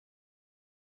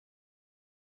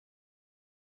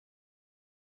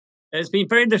There's been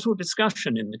very little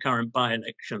discussion in the current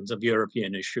by-elections of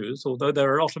European issues, although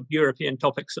there are a lot of European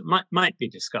topics that might be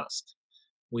discussed.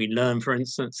 We learn, for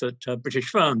instance, that British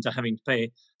firms are having to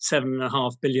pay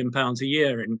 £7.5 billion a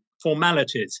year in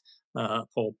formalities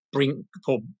for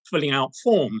filling out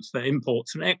forms for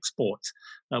imports and exports.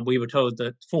 We were told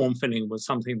that form filling was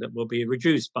something that will be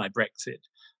reduced by Brexit.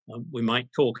 We might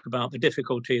talk about the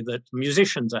difficulty that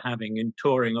musicians are having in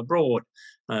touring abroad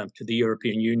to the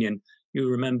European Union. You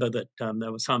remember that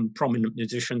there were some prominent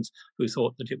musicians who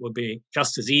thought that it would be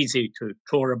just as easy to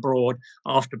tour abroad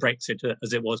after Brexit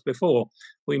as it was before.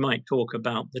 We might talk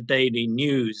about the daily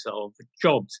news of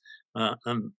jobs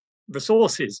and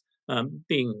resources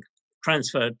being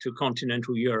transferred to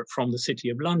continental Europe from the City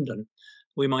of London.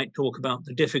 We might talk about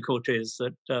the difficulties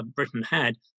that Britain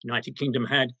had, United Kingdom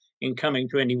had, in coming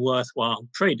to any worthwhile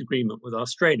trade agreement with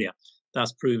Australia,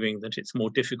 thus proving that it's more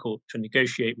difficult to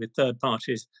negotiate with third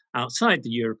parties outside the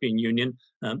European Union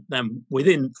than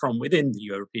from within the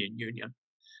European Union.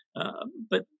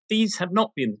 But these have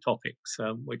not been the topics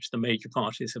which the major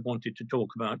parties have wanted to talk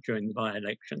about during the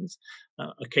by-elections.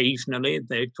 Occasionally,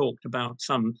 they've talked about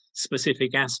some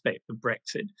specific aspect of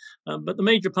Brexit, but the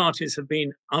major parties have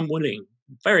been unwilling,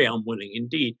 very unwilling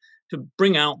indeed, to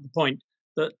bring out the point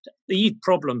that the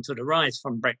problems that arise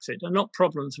from Brexit are not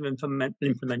problems of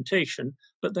implementation,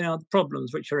 but they are the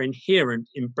problems which are inherent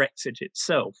in Brexit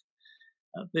itself.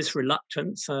 This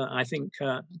reluctance, I think,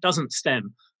 doesn't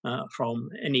stem from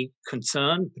any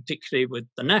concern, particularly with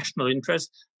the national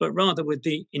interest, but rather with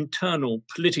the internal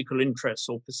political interests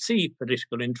or perceived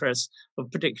political interests of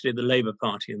particularly the Labour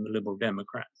Party and the Liberal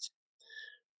Democrats.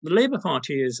 The Labour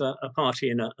Party is a party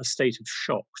in a state of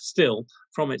shock still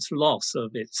from its loss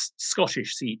of its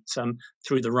Scottish seats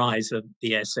through the rise of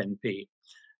the SNP.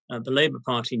 The Labour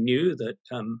Party knew that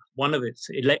one of its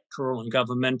electoral and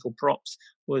governmental props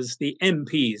was the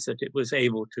MPs that it was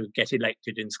able to get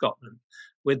elected in Scotland.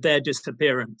 With their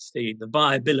disappearance, the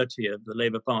viability of the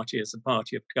Labour Party as a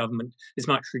party of government is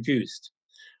much reduced.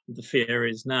 The fear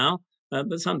is now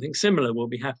that something similar will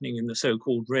be happening in the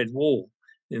so-called Red Wall,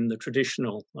 in the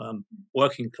traditional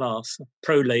working class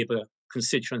pro-Labour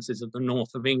constituencies of the north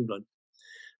of England.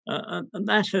 And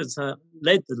that has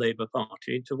led the Labour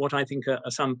Party to what I think are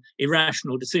some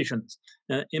irrational decisions.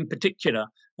 In particular,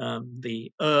 the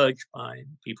urge by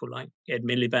people like Ed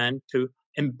Miliband to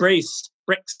embrace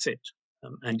Brexit.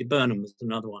 Andy Burnham was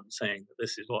another one saying that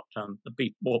this is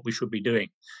what we should be doing.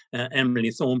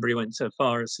 Emily Thornberry went so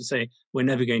far as to say, we're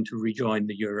never going to rejoin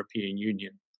the European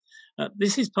Union.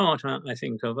 This is part, I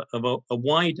think, of a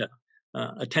wider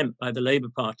attempt by the Labour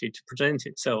Party to present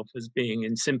itself as being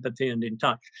in sympathy and in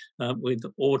touch with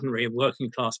ordinary working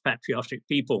class patriotic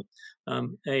people,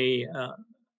 an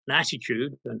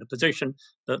attitude and a position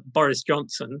that Boris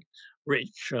Johnson,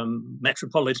 rich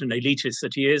metropolitan elitist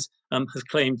that he is, has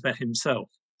claimed for himself.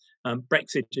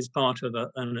 Brexit is part of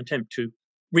an attempt to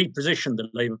reposition the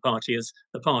Labour Party as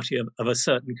the party of a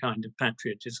certain kind of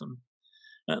patriotism.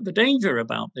 The danger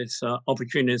about this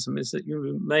opportunism is that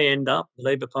the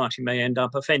Labour Party may end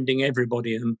up offending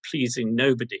everybody and pleasing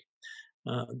nobody.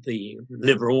 The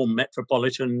liberal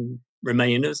metropolitan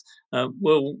Remainers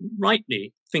will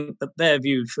rightly think that their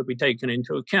views should be taken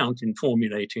into account in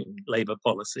formulating Labour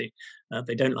policy.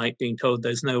 They don't like being told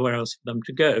there's nowhere else for them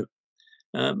to go.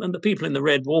 And the people in the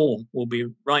Red Wall will be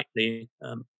rightly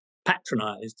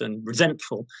patronised and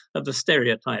resentful of the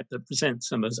stereotype that presents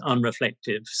them as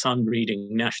unreflective, sun-reading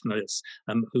nationalists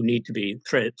who need to be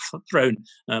thrown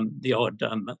the odd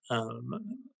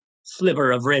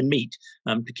sliver of red meat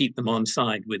to keep them on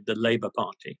side with the Labour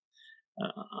Party.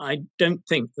 I don't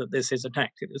think that this is a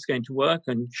tactic that's going to work,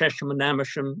 and Chesham and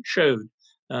Amersham showed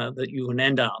that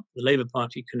the Labour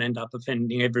Party can end up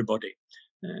offending everybody.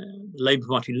 The Labour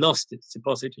Party lost its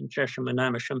deposit in Chesham and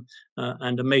Amersham,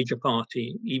 and a major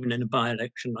party, even in a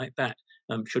by-election like that,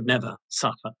 should never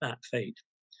suffer that fate.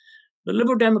 The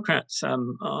Liberal Democrats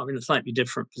are in a slightly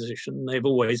different position. They've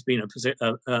always been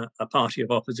a party of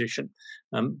opposition,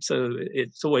 so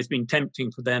it's always been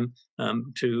tempting for them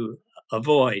to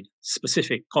avoid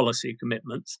specific policy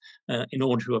commitments in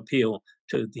order to appeal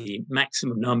to the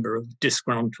maximum number of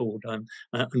disgruntled and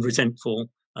resentful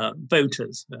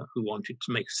voters who wanted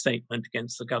to make a statement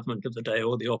against the government of the day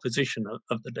or the opposition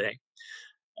of the day.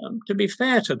 To be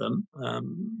fair to them,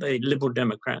 the Liberal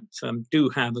Democrats do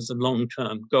have as a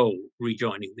long-term goal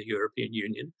rejoining the European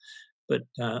Union. But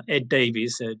Ed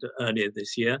Davies said earlier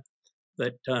this year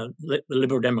that the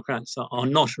Liberal Democrats are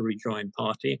not a rejoin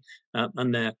party,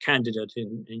 and their candidate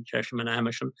in Chesham and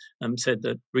Amersham said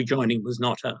that rejoining was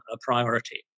not a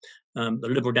priority. The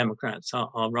Liberal Democrats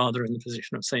are rather in the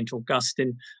position of St.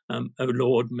 Augustine, oh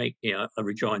Lord, make me a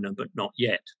rejoiner, but not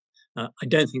yet. I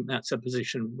don't think that's a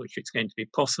position which it's going to be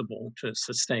possible to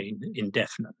sustain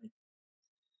indefinitely.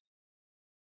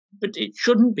 But it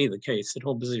shouldn't be the case that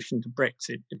opposition to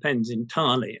Brexit depends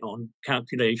entirely on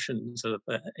calculations of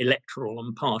electoral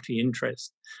and party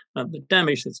interest. The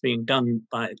damage that's being done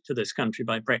to this country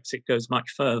by Brexit goes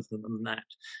much further than that.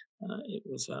 It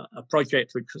was a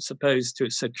project which was supposed to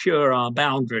secure our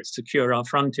boundaries, secure our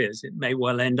frontiers. It may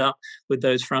well end up with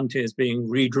those frontiers being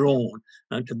redrawn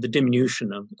to the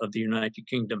diminution of the United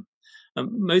Kingdom.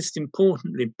 Most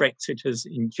importantly, Brexit has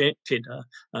injected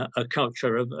a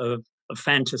culture of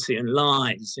fantasy and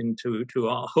lies into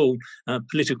our whole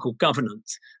political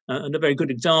governance. And a very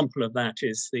good example of that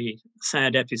is the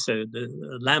sad episode, the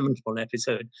lamentable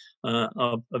episode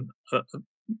of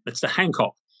Mr.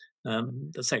 Hancock,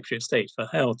 the Secretary of State for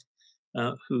Health,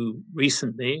 who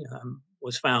recently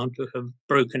was found to have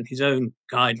broken his own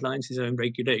guidelines, his own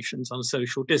regulations on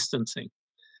social distancing.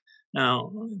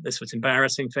 Now, this was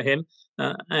embarrassing for him,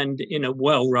 and in a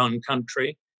well-run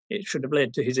country, it should have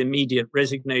led to his immediate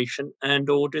resignation and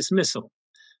or dismissal.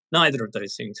 Neither of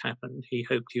those things happened. He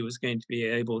hoped he was going to be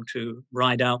able to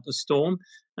ride out the storm,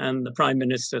 and the Prime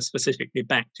Minister specifically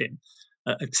backed him,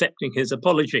 accepting his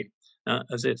apology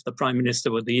as if the Prime Minister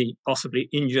were the possibly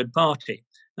injured party,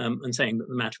 and saying that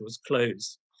the matter was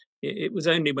closed. It was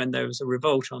only when there was a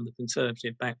revolt on the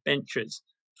Conservative backbenchers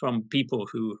from people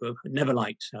who never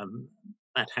liked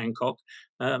Matt Hancock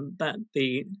that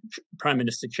the Prime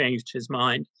Minister changed his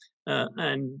mind,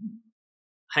 and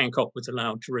Hancock was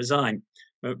allowed to resign,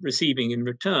 receiving in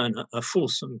return a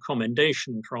fulsome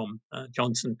commendation from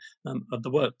Johnson of the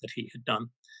work that he had done.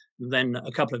 Then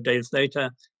a couple of days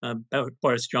later,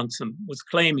 Boris Johnson was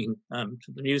claiming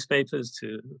to the newspapers,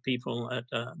 to the people at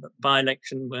the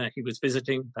by-election where he was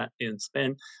visiting back in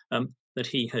Spain, that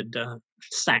he had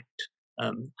sacked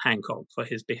Hancock for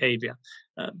his behaviour.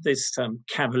 This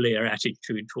cavalier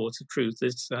attitude towards the truth,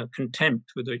 this contempt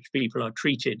with which people are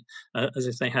treated as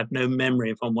if they have no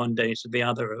memory from one day to the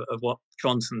other of what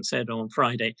Johnson said on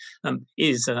Friday,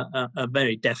 is a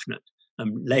very definite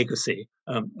legacy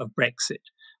of Brexit.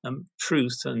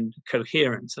 Truth and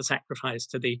coherence are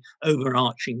sacrificed to the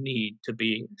overarching need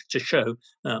to show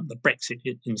that Brexit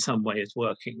in some way is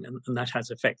working, and that has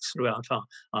effects throughout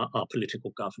our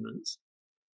political governance.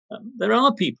 There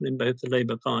are people in both the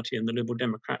Labour Party and the Liberal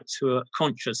Democrats who are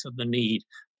conscious of the need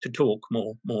to talk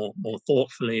more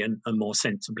thoughtfully and more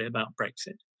sensibly about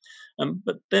Brexit.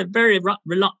 But they're very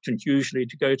reluctant usually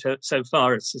to go so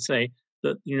far as to say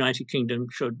that the United Kingdom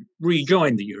should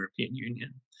rejoin the European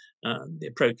Union. The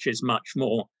approach is much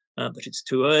more that it's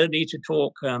too early to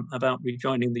talk about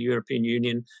rejoining the European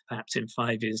Union. Perhaps in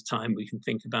 5 years' time we can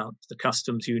think about the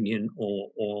customs union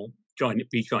or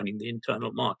rejoining the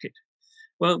internal market.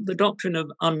 Well, the doctrine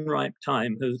of unripe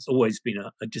time has always been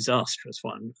a disastrous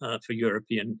one for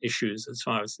European issues as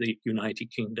far as the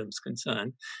United Kingdom's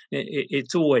concerned.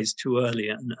 It's always too early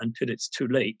until it's too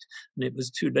late, and it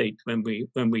was too late when we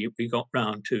got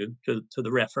round to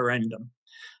the referendum.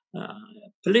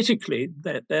 Politically,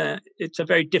 it's a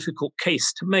very difficult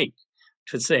case to make,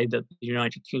 to say that the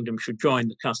United Kingdom should join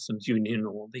the customs union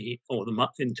or the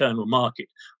internal market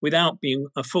without being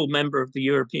a full member of the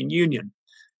European Union.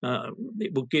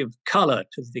 It will give colour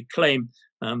to the claim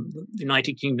that the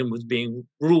United Kingdom was being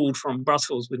ruled from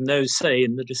Brussels with no say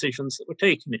in the decisions that were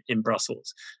taken in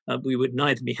Brussels. We would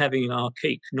neither be having our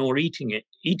cake nor eating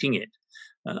it.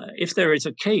 If there is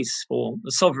a case for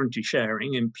the sovereignty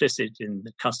sharing implicit in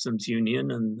the customs union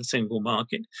and the single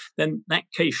market, then that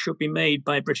case should be made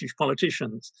by British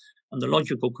politicians. And the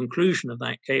logical conclusion of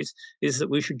that case is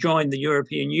that we should join the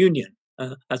European Union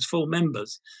as full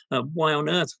members. Why on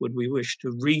earth would we wish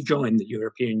to rejoin the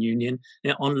European Union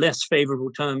on less favourable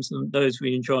terms than those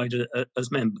we enjoyed as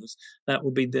members? That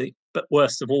would be the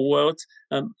worst of all worlds.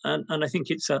 And I think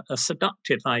it's a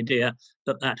seductive idea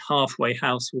that halfway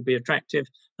house will be attractive.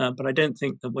 But I don't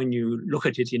think that when you look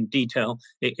at it in detail,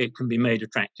 it can be made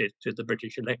attractive to the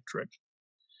British electorate.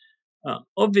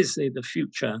 Obviously, the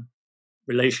future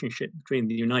relationship between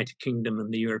the United Kingdom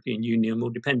and the European Union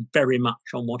will depend very much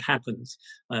on what happens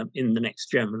in the next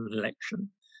general election.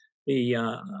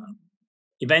 The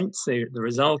events, the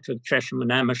result of Chesham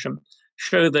and Amersham,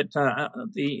 show that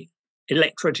the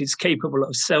electorate is capable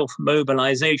of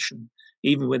self-mobilisation,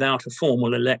 even without a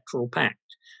formal electoral pact.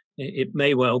 It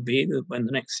may well be that when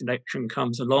the next election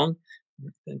comes along,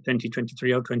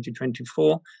 2023 or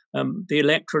 2024, the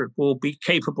electorate will be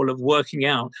capable of working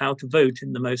out how to vote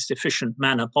in the most efficient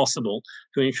manner possible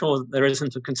to ensure that there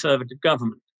isn't a Conservative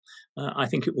government. I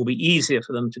think it will be easier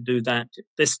for them to do that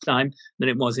this time than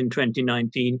it was in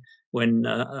 2019, when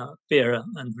fear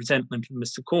and resentment of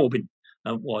Mr. Corbyn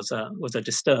was a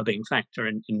disturbing factor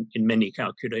in many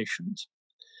calculations.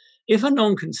 If a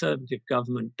non-Conservative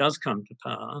government does come to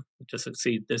power to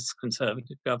succeed this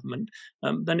Conservative government,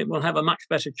 then it will have a much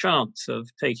better chance of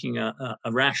taking a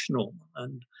rational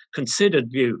and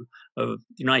considered view of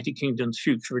the United Kingdom's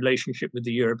future relationship with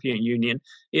the European Union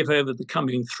if over the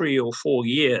coming 3 or 4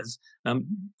 years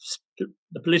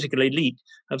the political elite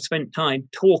have spent time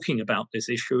talking about this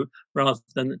issue rather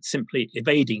than simply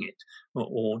evading it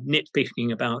or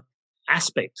nitpicking about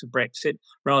aspects of Brexit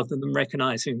rather than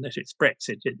recognizing that it's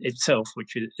Brexit itself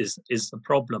which is the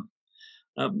problem.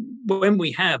 When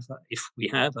we have, if we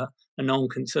have a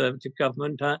non-Conservative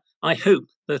government, I hope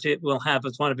that it will have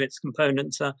as one of its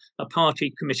components a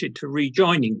party committed to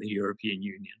rejoining the European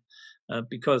Union,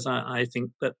 because I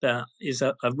think that there is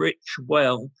a rich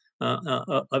well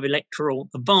of electoral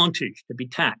advantage to be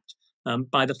tapped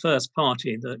by the first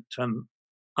party that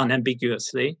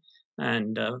unambiguously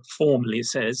and formally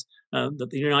says that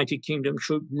the United Kingdom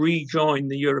should rejoin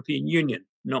the European Union,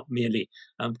 not merely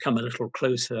come a little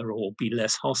closer or be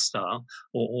less hostile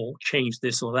or change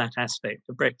this or that aspect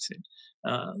of Brexit.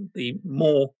 The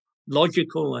more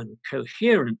logical and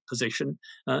coherent position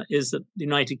is that the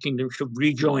United Kingdom should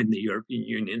rejoin the European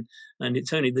Union, and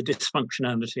it's only the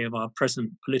dysfunctionality of our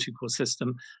present political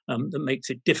system that makes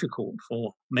it difficult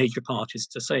for major parties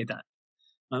to say that.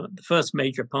 The first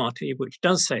major party which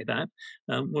does say that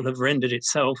will have rendered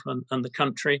itself and the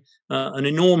country an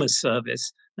enormous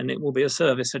service, and it will be a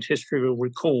service that history will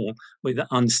recall with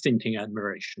unstinting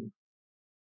admiration.